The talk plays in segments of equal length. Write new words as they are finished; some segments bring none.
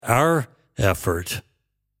Our effort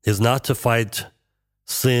is not to fight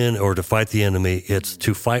sin or to fight the enemy. It's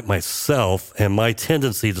to fight myself and my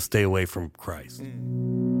tendency to stay away from Christ.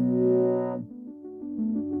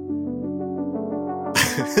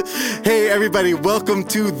 Hey everybody, welcome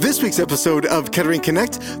to this week's episode of Kettering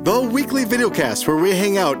Connect, the weekly videocast where we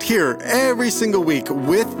hang out here every single week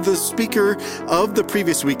with the speaker of the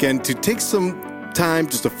previous weekend to take some time,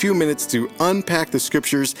 just a few minutes, to unpack the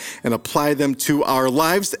scriptures and apply them to our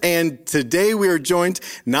lives. And today we are joined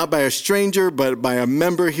not by a stranger, but by a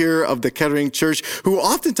member here of the Kettering Church who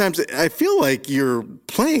oftentimes I feel like you're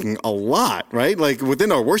playing a lot, right? Like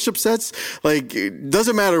within our worship sets, like it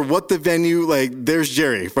doesn't matter what the venue, like there's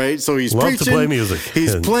Jerry, right? So he's Love preaching, to play music.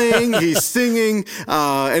 He's playing, he's singing.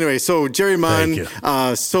 Anyway, so Jerry Mon,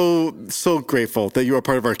 so grateful that you are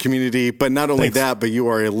part of our community, but not only that, but you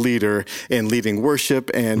are a leader in leading worship.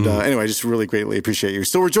 And anyway, I just really greatly appreciate you.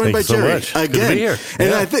 So we're joined by Jerry so again. Good to be here.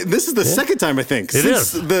 And I think this is the second time, I think,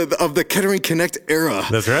 since is. the Kettering Connect era.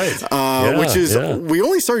 That's right. Which is, we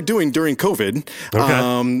only started doing during COVID. Okay.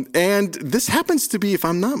 And this happens to be, if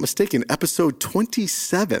I'm not mistaken, episode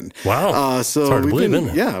 27. Wow. So it's hard to believe, isn't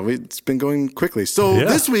it? Yeah, it's been going quickly. So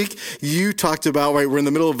this week you talked about, right, we're in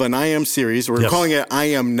the middle of an I Am series. We're calling it I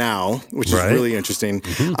Am Now, which is really interesting.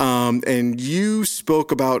 And you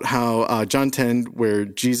spoke about how John 10, where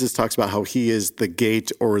Jesus talks about how he is the gate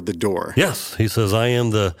or the door. Yes, he says, I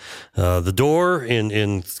am the door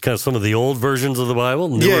in kind of some of the old versions of the Bible.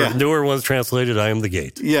 Newer ones translated, I am the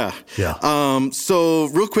gate. Yeah. So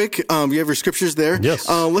real quick, you have your scriptures there. Yes.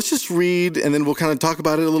 Let's just read, and then we'll kind of talk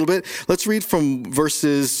about it a little bit. Let's read from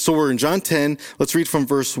verses, so we're in John 10. Let's read from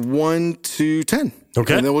verse 1 to 10.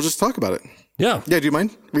 Okay. And then we'll just talk about it. Yeah. Yeah, do you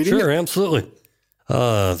mind reading it? Sure, absolutely.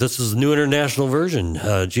 This is the New International Version.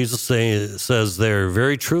 Jesus says there,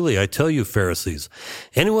 very truly, I tell you, Pharisees,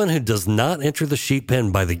 anyone who does not enter the sheep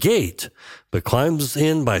pen by the gate, but climbs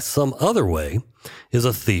in by some other way, is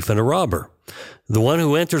a thief and a robber. The one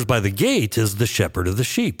who enters by the gate is the shepherd of the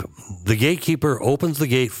sheep. The gatekeeper opens the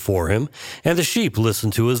gate for him, and the sheep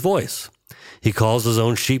listen to his voice. He calls his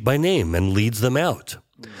own sheep by name and leads them out.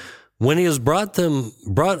 When he has brought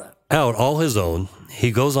out all his own,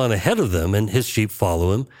 he goes on ahead of them, and his sheep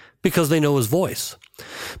follow him because they know his voice.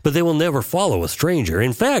 But they will never follow a stranger.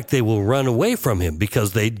 In fact, they will run away from him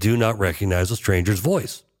because they do not recognize a stranger's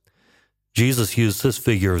voice. Jesus used this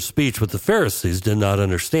figure of speech, but the Pharisees did not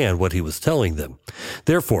understand what he was telling them.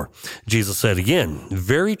 Therefore, Jesus said again,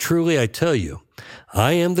 very truly I tell you,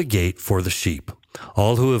 I am the gate for the sheep.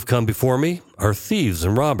 All who have come before me are thieves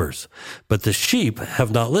and robbers, but the sheep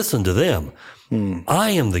have not listened to them.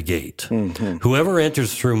 I am the gate. Whoever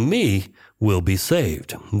enters through me will be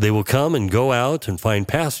saved. They will come and go out and find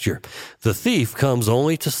pasture. The thief comes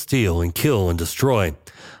only to steal and kill and destroy.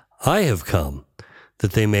 I have come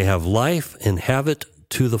that they may have life and have it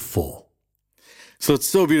to the full. So it's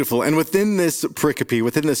so beautiful. And within this pericope,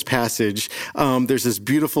 within this passage, there's this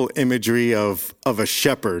beautiful imagery of a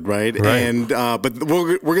shepherd, right? And but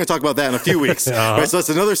we're going to talk about that in a few weeks. Right? So that's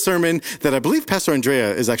another sermon that I believe Pastor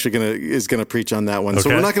Andrea is actually going to preach on that one. So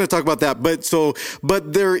we're not going to talk about that.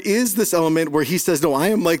 But there is this element where he says, no, I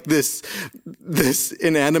am like this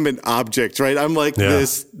inanimate object, right? I'm like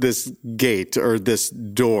this gate or this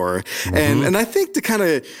door. And I think to kind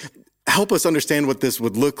of help us understand what this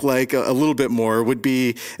would look like a little bit more would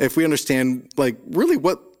be if we understand, like, really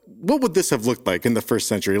what would this have looked like in the first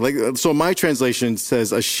century? Like, so my translation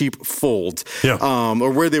says a sheepfold,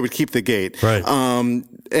 or where they would keep the gate. Right. And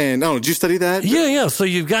I don't know, did you study that? Yeah. So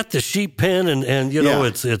you've got the sheep pen, and you know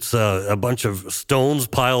it's a bunch of stones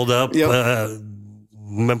piled up.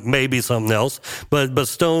 Maybe something else, but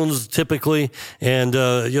stones typically, and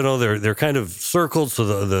they're kind of circled,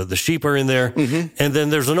 so the sheep are in there, and then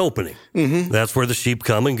there's an opening. That's where the sheep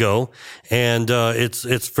come and go, and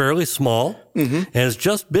it's fairly small, and it's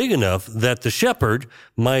just big enough that the shepherd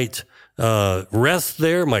might rest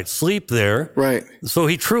there, might sleep there. Right. So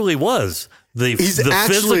he truly was the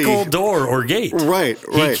physical door or gate. Right.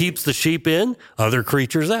 He keeps the sheep in, other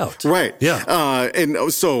creatures out. Right. Yeah.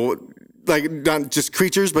 And so, like, not just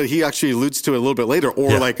creatures, but he actually alludes to it a little bit later,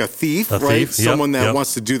 or like a thief, right? Someone that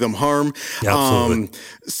wants to do them harm. Absolutely.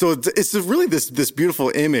 So it's really this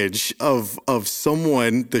beautiful image of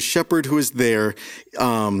someone, the shepherd who is there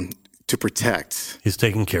to protect. He's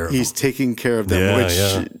taking care of them. He's taking care of them, which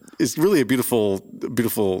is really a beautiful,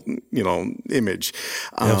 image.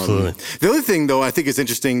 Absolutely. The other thing, though, I think is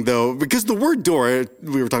interesting, though, because the word door,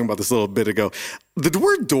 we were talking about this a little bit ago, the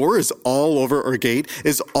word door is all over, or gate,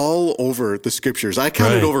 is all over the scriptures. I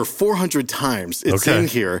counted over 400 times it's in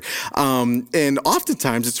here. And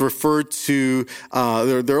oftentimes it's referred to,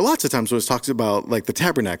 there are lots of times when it talks about like the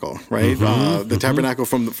tabernacle, right? The tabernacle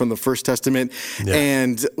from the First Testament,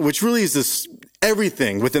 and which really is this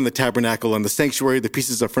everything within the tabernacle and the sanctuary, the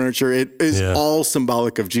pieces of furniture, it is all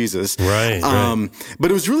symbolic of Jesus. Right.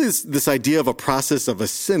 But it was really this idea of a process of a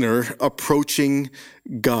sinner approaching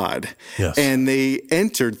God. Yes. And they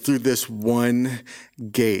entered through this one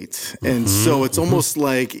gate. And so it's almost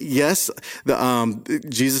like, yes,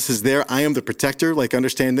 Jesus is there. I am the protector. Like,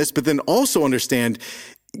 understand this, but then also understand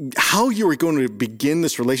how you are going to begin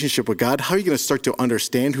this relationship with God, how you're going to start to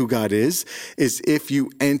understand who God is if you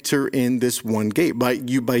enter in this one gate, by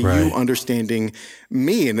you understanding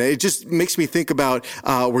me. And it just makes me think about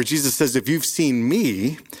where Jesus says, if you've seen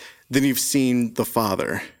me, then you've seen the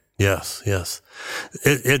Father. Yes.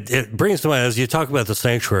 It brings to mind, as you talk about the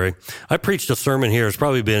sanctuary, I preached a sermon here. It's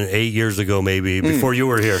probably been 8 years ago, maybe, before you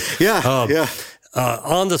were here.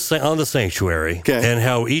 On the sanctuary, and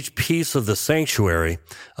how each piece of the sanctuary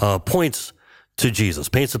points to Jesus,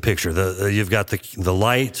 paints a picture. You've got the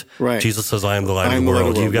light. Right. Jesus says, "I am the light of the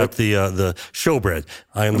world." You've got the showbread.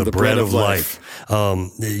 I am the bread of life.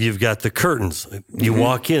 You've got the curtains. You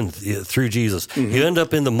walk in through Jesus. You end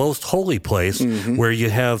up in the most holy place where you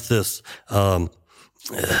have this. The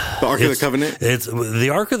Ark of the Covenant. It's the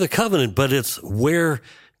Ark of the Covenant, but it's where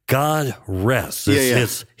God rests.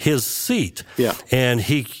 It's his seat. Yeah. And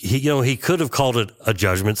he could have called it a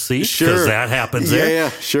judgment seat, because that happens there. Yeah,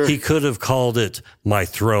 sure. He could have called it my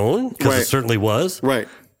throne, because it certainly was. Right.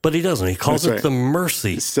 But he doesn't. He calls it the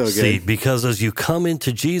mercy seat, because as you come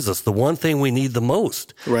into Jesus, the one thing we need the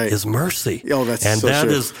most is mercy. Oh, that's and so that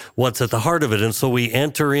true. is what's at the heart of it. And so we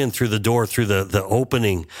enter in through the door, through the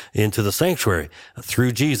opening into the sanctuary,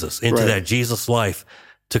 through Jesus, into that Jesus life,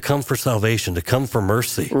 to come for salvation, to come for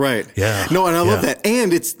mercy. Right. Yeah. No, and I love that.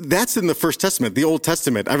 And that's in the First Testament, the Old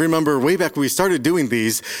Testament. I remember way back when we started doing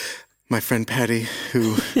these, my friend Patty,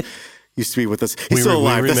 who used to be with us. He's still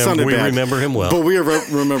alive. That sounded bad. We remember him well. But we are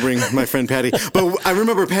remembering my friend Patty. But I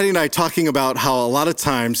remember Patty and I talking about how a lot of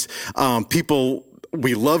times people,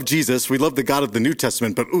 we love Jesus, we love the God of the New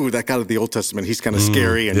Testament, but that God of the Old Testament, he's kind of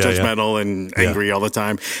scary and judgmental and angry all the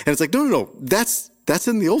time. And it's like, no, that's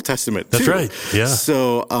in the Old Testament too. That's right. Yeah.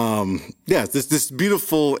 So, this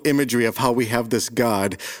beautiful imagery of how we have this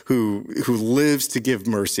God who lives to give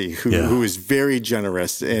mercy, who is very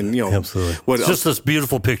generous, and absolutely. It's just this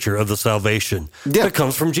beautiful picture of the salvation that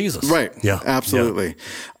comes from Jesus. Right. Yeah. Absolutely.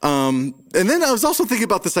 Yeah. And then I was also thinking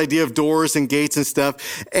about this idea of doors and gates and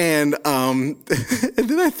stuff, and and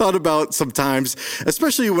then I thought about sometimes,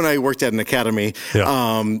 especially when I worked at an academy.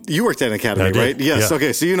 Yeah. You worked at an academy, right? Yes. Yeah.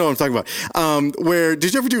 Okay. So you know what I'm talking about. Where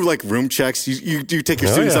did you ever do like room checks? You take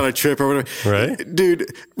your students on a trip or whatever, right?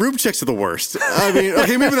 Dude, room checks are the worst. I mean,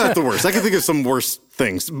 okay, maybe not the worst. I can think of some worse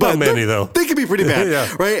things, but not many though. They can be pretty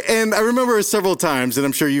bad, right? And I remember several times, and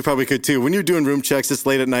I'm sure you probably could too, when you're doing room checks, it's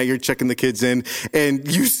late at night, you're checking the kids in, and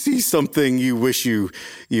you see something you wish you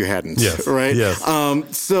hadn't, right?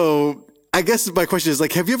 Yes. So I guess my question is,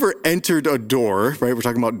 like, have you ever entered a door, right? We're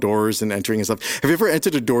talking about doors and entering and stuff. Have you ever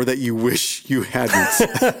entered a door that you wish you hadn't?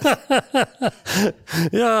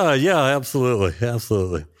 Yeah,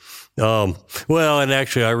 absolutely. Well, and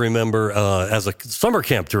actually, I remember as a summer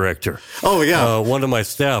camp director. Oh, yeah. One of my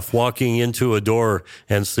staff walking into a door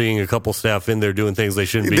and seeing a couple staff in there doing things they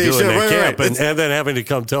shouldn't be doing at camp, and then having to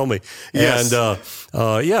come tell me. Yes.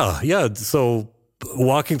 And so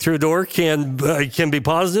walking through a door can be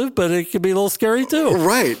positive, but it can be a little scary too.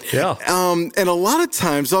 Right. Yeah. And a lot of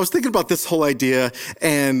times I was thinking about this whole idea,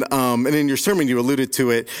 and in your sermon you alluded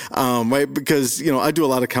to it, right? Because, I do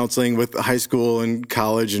a lot of counseling with high school and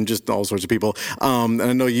college and just all sorts of people. And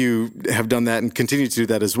I know you have done that and continue to do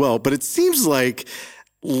that as well. But it seems like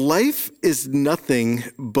life is nothing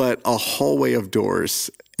but a hallway of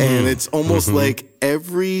doors. And it's almost like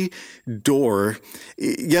every door,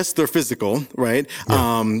 yes, they're physical, right?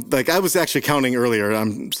 Yeah. Like I was actually counting earlier.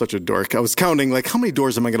 I'm such a dork. I was counting like how many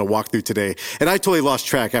doors am I going to walk through today? And I totally lost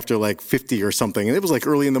track after like 50 or something. And it was like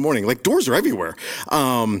early in the morning. Like doors are everywhere.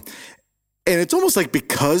 And it's almost like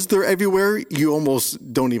because they're everywhere, you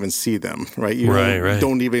almost don't even see them, right? You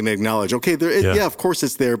don't even acknowledge, okay, of course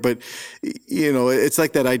it's there, but, it's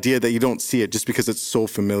like that idea that you don't see it just because it's so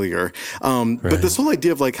familiar. But this whole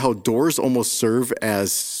idea of like how doors almost serve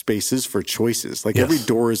as spaces for choices. Like every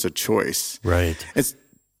door is a choice. Right.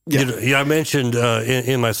 Yeah. I mentioned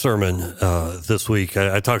in my sermon this week,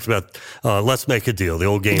 I talked about Let's Make a Deal, the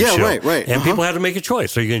old game show. Yeah, right. And people had to make a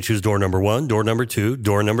choice. Are you going to choose door number 1, door number 2,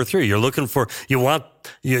 door number 3? You're looking for, you want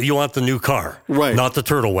the new car, right? Not the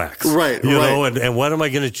turtle wax, right? You know, and what am I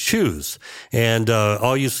going to choose? And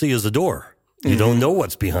all you see is a door. You don't know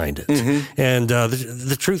what's behind it. And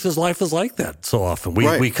the truth is, life is like that so often.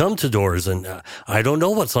 We come to doors, and I don't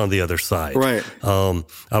know what's on the other side. Right.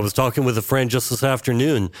 I was talking with a friend just this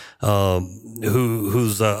afternoon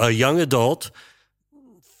who's a young adult.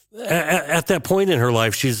 At that point in her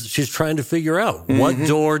life, she's trying to figure out what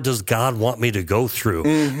door does God want me to go through?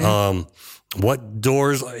 What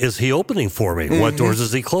doors is he opening for me? What doors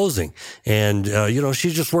is he closing? And,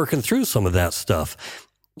 she's just working through some of that stuff.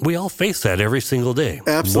 We all face that every single day.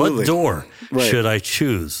 Absolutely. What door should I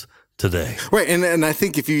choose today? Right. And I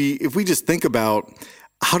think if we just think about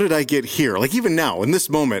how did I get here? Like even now in this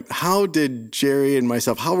moment, how did Jerry and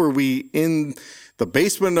myself, how are we in the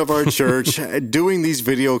basement of our church doing these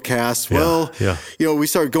video casts? We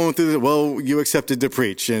started going through you accepted to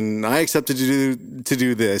preach and I accepted to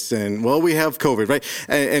do this. And we have COVID, right?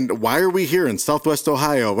 And why are we here in Southwest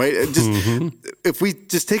Ohio, right? If we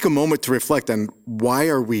just take a moment to reflect on why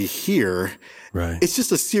are we here, it's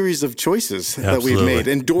just a series of choices that we've made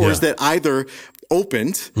and doors that either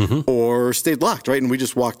opened or stayed locked, right? And we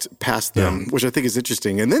just walked past them, which I think is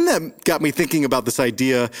interesting. And then that got me thinking about this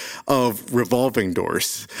idea of revolving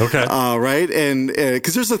doors. Okay. Right? And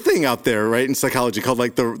because there's a thing out there, right, in psychology called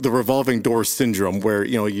like the revolving door syndrome, where,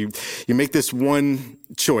 you make this one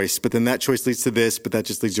choice, but then that choice leads to this, but that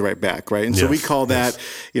just leads you right back, right? And so we call that,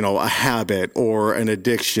 a habit or an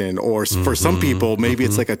addiction, or for some people, maybe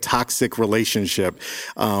it's like a toxic relationship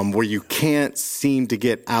where you can't seem to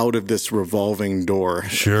get out of this revolving door.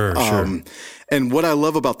 Sure. And what I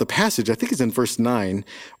love about the passage, I think, is in verse 9,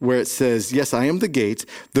 where it says, "Yes, I am the gate.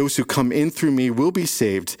 Those who come in through me will be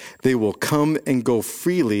saved. They will come and go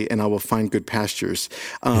freely, and I will find good pastures."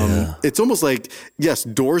 It's almost like, yes,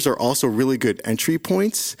 doors are also really good entry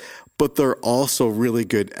points, but they're also really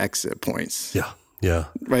good exit points. Yeah.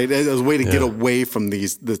 Right? As a way to get away from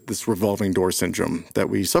this revolving door syndrome that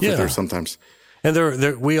we suffer through sometimes.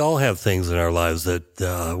 And we all have things in our lives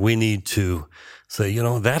that we need to say,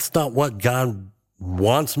 that's not what God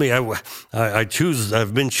wants me.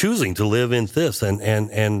 I've been choosing to live in this,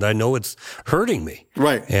 and I know it's hurting me.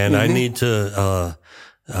 Right. And I need to,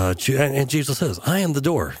 and Jesus says, "I am the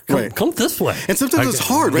door. Come this way." And sometimes it's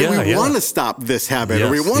hard, right? We want to stop this habit, or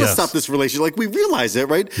we want to stop this relationship. Like we realize it,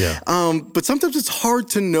 right? But sometimes it's hard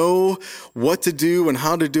to know what to do and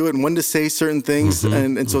how to do it and when to say certain things.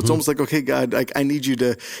 And so it's almost like, okay, God, I need you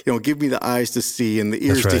to, give me the eyes to see and the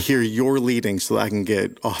ears to hear your leading so that I can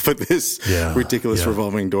get off of this ridiculous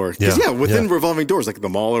revolving door. Because within revolving doors, like the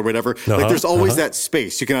mall or whatever, like there's always that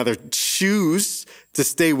space. You can either choose to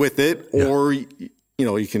stay with it or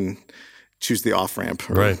you can choose the off-ramp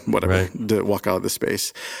or whatever to walk out of the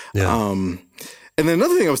space. And then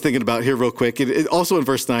another thing I was thinking about here real quick, it also in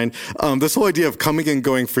verse 9, this whole idea of coming and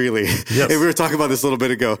going freely. And we were talking about this a little bit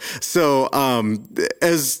ago. So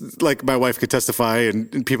as like my wife could testify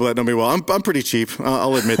and people that know me well, I'm pretty cheap.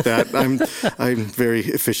 I'll admit that. I'm very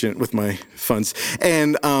efficient with my funds.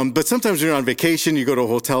 And but sometimes when you're on vacation, you go to a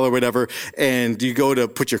hotel or whatever, and you go to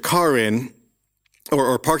put your car in,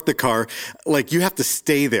 or park the car, like you have to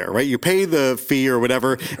stay there, right? You pay the fee or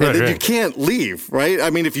whatever, and then you can't leave, right?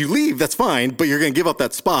 I mean, if you leave, that's fine, but you're going to give up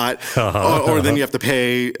that spot, or then you have to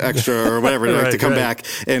pay extra or whatever to come back,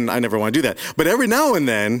 and I never want to do that. But every now and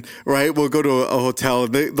then, right, we'll go to a hotel,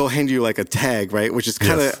 they'll hand you like a tag, right, which is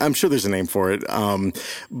kind of, I'm sure there's a name for it,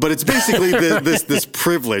 but it's basically this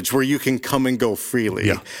privilege where you can come and go freely.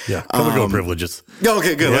 Come and go privileges.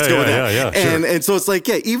 Okay, good, let's go with that. Sure. And so it's like,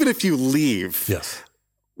 even if you leave,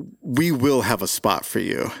 we will have a spot for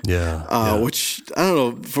you. Which, I don't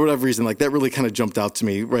know, for whatever reason, like that really kind of jumped out to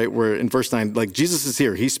me, right? Where in verse 9, like Jesus is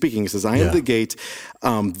here, he's speaking, he says, "I am the gate.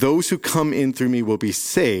 Those who come in through me will be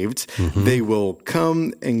saved. They will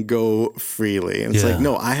come and go freely." And it's like,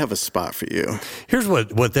 no, I have a spot for you. Here's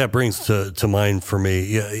what that brings to mind for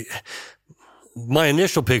me. My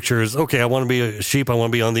initial picture is, okay, I want to be a sheep. I want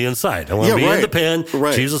to be on the inside. I want to be in the pen.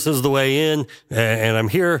 Jesus is the way in, and I'm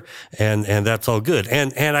here, and that's all good.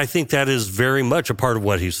 And I think that is very much a part of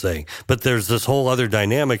what he's saying. But there's this whole other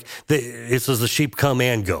dynamic. It says the sheep come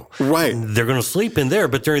and go. Right. They're going to sleep in there,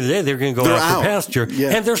 but during the day, they're going to go out for pasture,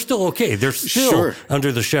 and they're still okay. They're still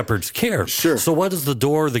under the shepherd's care. So what does the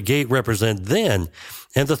door, the gate represent then?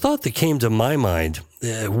 And the thought that came to my mind,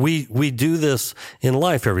 we do this in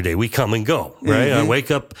life every day. We come and go, right? I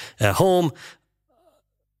wake up at home.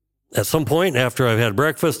 at some point after I've had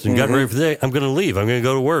breakfast and gotten ready for the day, I'm going to leave. I'm going to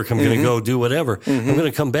go to work. I'm going to go do whatever. I'm going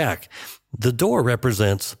to come back. The door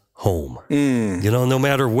represents home. No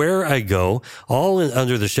matter where I go, all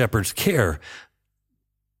under the shepherd's care,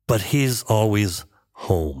 but he's always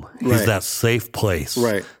home. He's that safe place.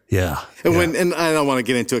 Right. Yeah. And I don't want to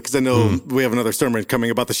get into it because I know we have another sermon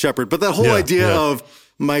coming about the shepherd, but that whole idea of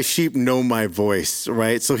my sheep know my voice,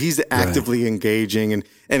 right? So he's actively engaging. And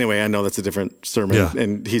anyway, I know that's a different sermon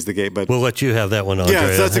and he's the gate, but we'll let you have that one, Andre.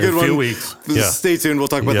 Yeah, so that's a good one. In a few weeks. Stay tuned. We'll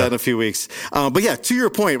talk about that in a few weeks. But yeah, to your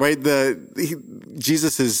point, right?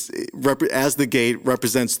 Jesus is as the gate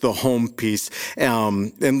represents the home piece.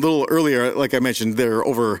 And a little earlier, like I mentioned, there are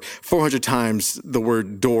over 400 times the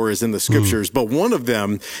word door is in the scriptures, but one of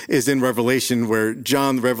them is in Revelation where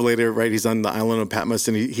John the Revelator, right? He's on the island of Patmos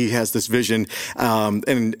and he has this vision.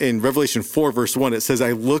 And in Revelation 4 verse 1, it says,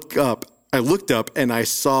 I looked up and I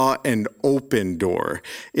saw an open door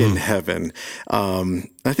in heaven.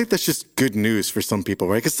 I think that's just good news for some people,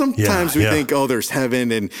 right? Because sometimes we think, oh, there's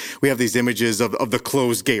heaven, and we have these images of the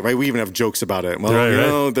closed gate, right? We even have jokes about it.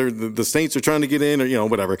 Well, the saints are trying to get in, or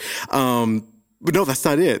whatever. But no, that's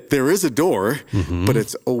not it. There is a door, but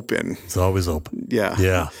it's open. It's always open.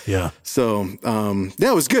 Yeah. So,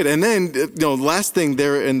 it was good. And then, last thing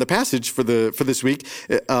there in the passage for this week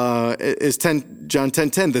is John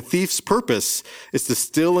 10:10. The thief's purpose is to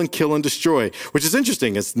steal and kill and destroy, which is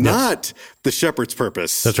interesting. It's not the shepherd's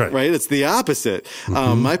purpose. That's right. Right? It's the opposite.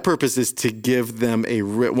 My purpose is to give them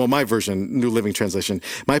my version, New Living Translation,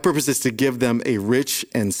 my purpose is to give them a rich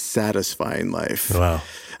and satisfying life. Wow.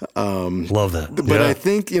 Love that. But I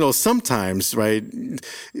think, sometimes, right,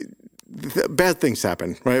 bad things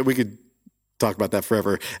happen, right? We could talk about that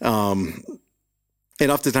forever. And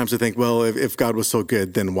oftentimes we think, well, if God was so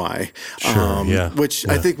good, then why? Which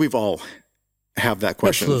I think we've all have that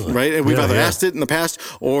question, right? And we've either asked it in the past,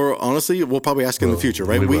 or honestly, we'll probably ask it in the future,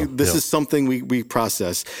 right? This is something we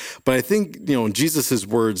process. But I think, Jesus's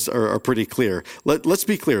words are pretty clear. Let's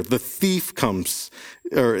be clear. The thief comes,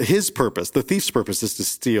 or his purpose, the thief's purpose is to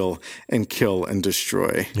steal and kill and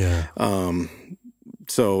destroy.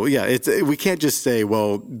 So we can't just say,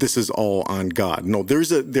 well, this is all on God. No,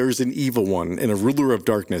 there's an evil one and a ruler of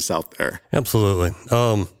darkness out there. Absolutely.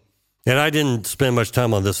 And I didn't spend much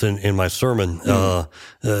time on this in my sermon,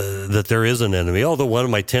 that there is an enemy. Although one of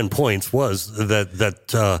my 10 points was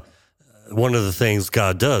that one of the things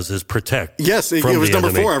God does is protect. Yes, it was number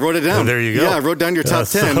enemy. 4. I wrote it down. Well, there you go. Yeah, I wrote down your top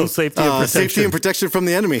 10. So safety and protection from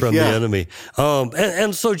the enemy. From the enemy.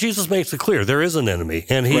 And so Jesus makes it clear there is an enemy,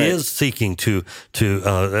 and he is seeking to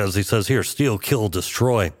as he says here, steal, kill,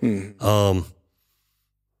 destroy.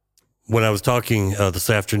 When I was talking this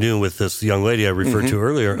afternoon with this young lady I referred to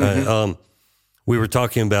earlier, we were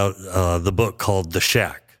talking about the book called The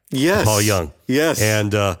Shack. Yes. Paul Young. Yes.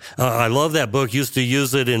 And I love that book. Used to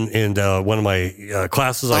use it in one of my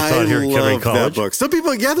classes I taught here at Kettering College. I love that book. Some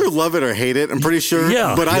people either love it or hate it, I'm pretty sure.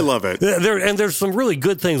 Yeah. But I love it. There's some really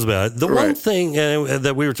good things about it. The one thing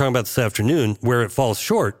that we were talking about this afternoon where it falls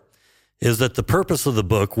short is that the purpose of the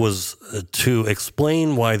book was to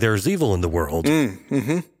explain why there's evil in the world.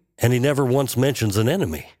 And he never once mentions an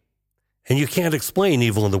enemy. And you can't explain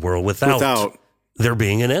evil in the world without there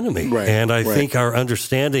being an enemy. And I think our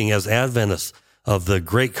understanding as Adventists of the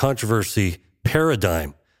great controversy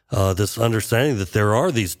paradigm, this understanding that there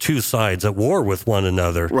are these two sides at war with one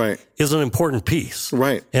another, is an important piece.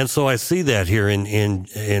 And so I see that here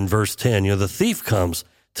in verse 10. The thief comes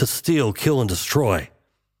to steal, kill, and destroy.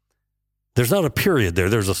 There's not a period there.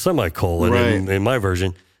 There's a semicolon in my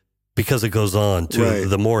version, because it goes on to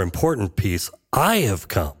the more important piece. I have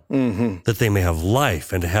come that they may have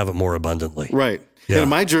life and to have it more abundantly. And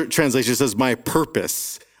my translation says my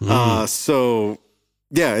purpose. So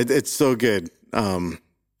it's so good. I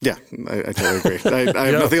totally agree. I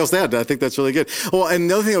have nothing else to add. I think that's really good. Well, and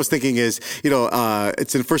the other thing I was thinking is,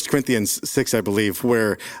 it's in 1 Corinthians 6, I believe,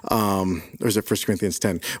 where, or is it 1 Corinthians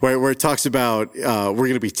 10, where it talks about we're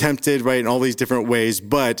going to be tempted, right, in all these different ways,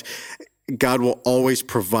 but God will always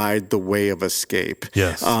provide the way of escape.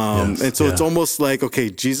 And so it's almost like, okay,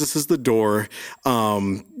 Jesus is the door.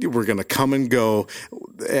 We're going to come and go,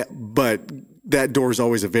 but that door is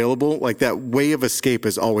always available. Like that way of escape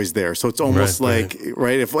is always there. So it's almost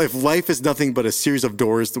if life is nothing but a series of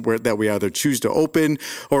doors that we either choose to open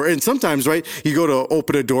and sometimes, you go to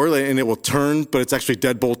open a door and it will turn, but it's actually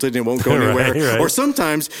dead bolted and it won't go anywhere. Or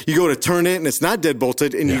sometimes you go to turn it and it's not dead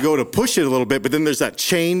bolted and you go to push it a little bit, but then there's that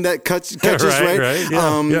chain that catches,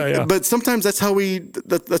 But sometimes that's how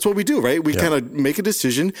that's what we do, right? We kind of make a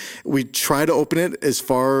decision. We try to open it as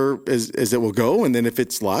far as it will go. And then if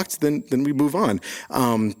it's locked, then we move on.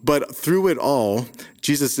 on. But through it all,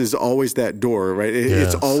 Jesus is always that door, right?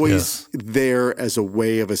 It's always there as a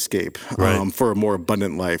way of escape for a more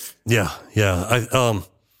abundant life. Yeah, yeah.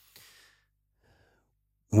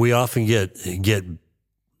 We often get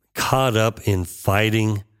caught up in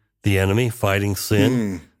fighting the enemy, fighting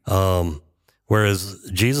sin, whereas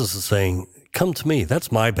Jesus is saying, "Come to me. That's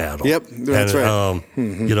my battle." Yep, that's right.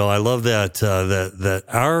 You know, I love that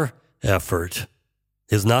our effort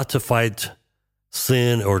is not to fight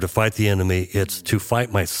sin or to fight the enemy. It's to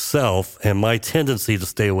fight myself and my tendency to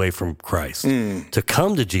stay away from Christ, to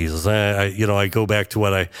come to Jesus. I go back to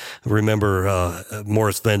what I remember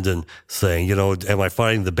Morris Venden saying, you know, am I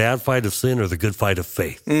fighting the bad fight of sin or the good fight of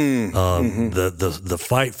faith? The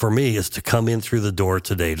fight for me is to come in through the door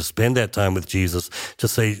today, to spend that time with Jesus, to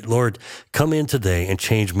say, Lord, come in today and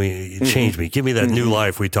change me. Give me that new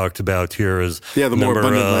life we talked about here as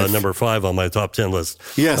number 5 on my top 10 list.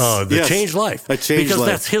 Yes. Changed life. Because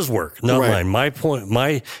that's his work, not mine.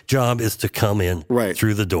 My job is to come in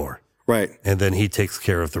through the door. Right. And then he takes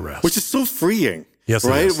care of the rest. Which is so freeing. Yes,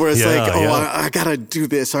 right? It is. Where it's I got to do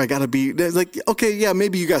this, or I got to be like, okay, yeah,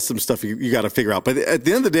 maybe you got some stuff you got to figure out. But at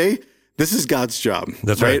the end of the day, this is God's job.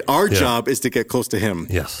 That's right. Our job is to get close to him.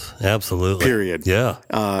 Yes, absolutely. Period. Yeah.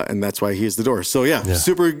 And that's why he is the door. So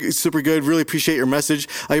super, super good. Really appreciate your message.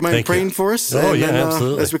 You mind praying for us?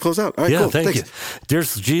 Absolutely. As we close out. All right, cool. Thank you. Dear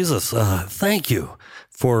Jesus, thank you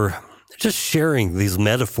for just sharing these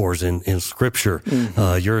metaphors in Scripture.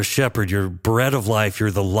 You're a shepherd. You're bread of life.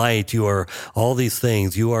 You're the light. You are all these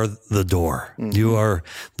things. You are the door. You are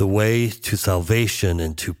the way to salvation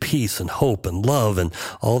and to peace and hope and love and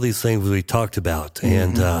all these things we talked about.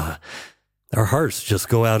 And our hearts just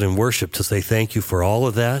go out in worship to say thank you for all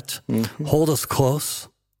of that. Hold us close.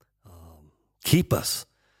 Keep us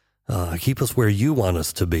where you want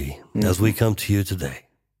us to be as we come to you today.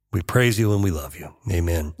 We praise you and we love you.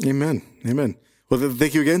 Amen. Amen. Amen. Well,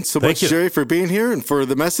 thank you again so much, Jerry, for being here and for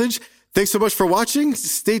the message. Thanks so much for watching.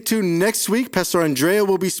 Stay tuned next week. Pastor Andrea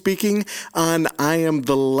will be speaking on I Am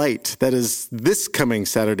the Light. That is this coming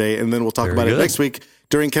Saturday, and then we'll talk about it next week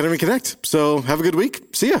during Kettering Connect. So have a good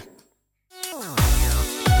week. See ya.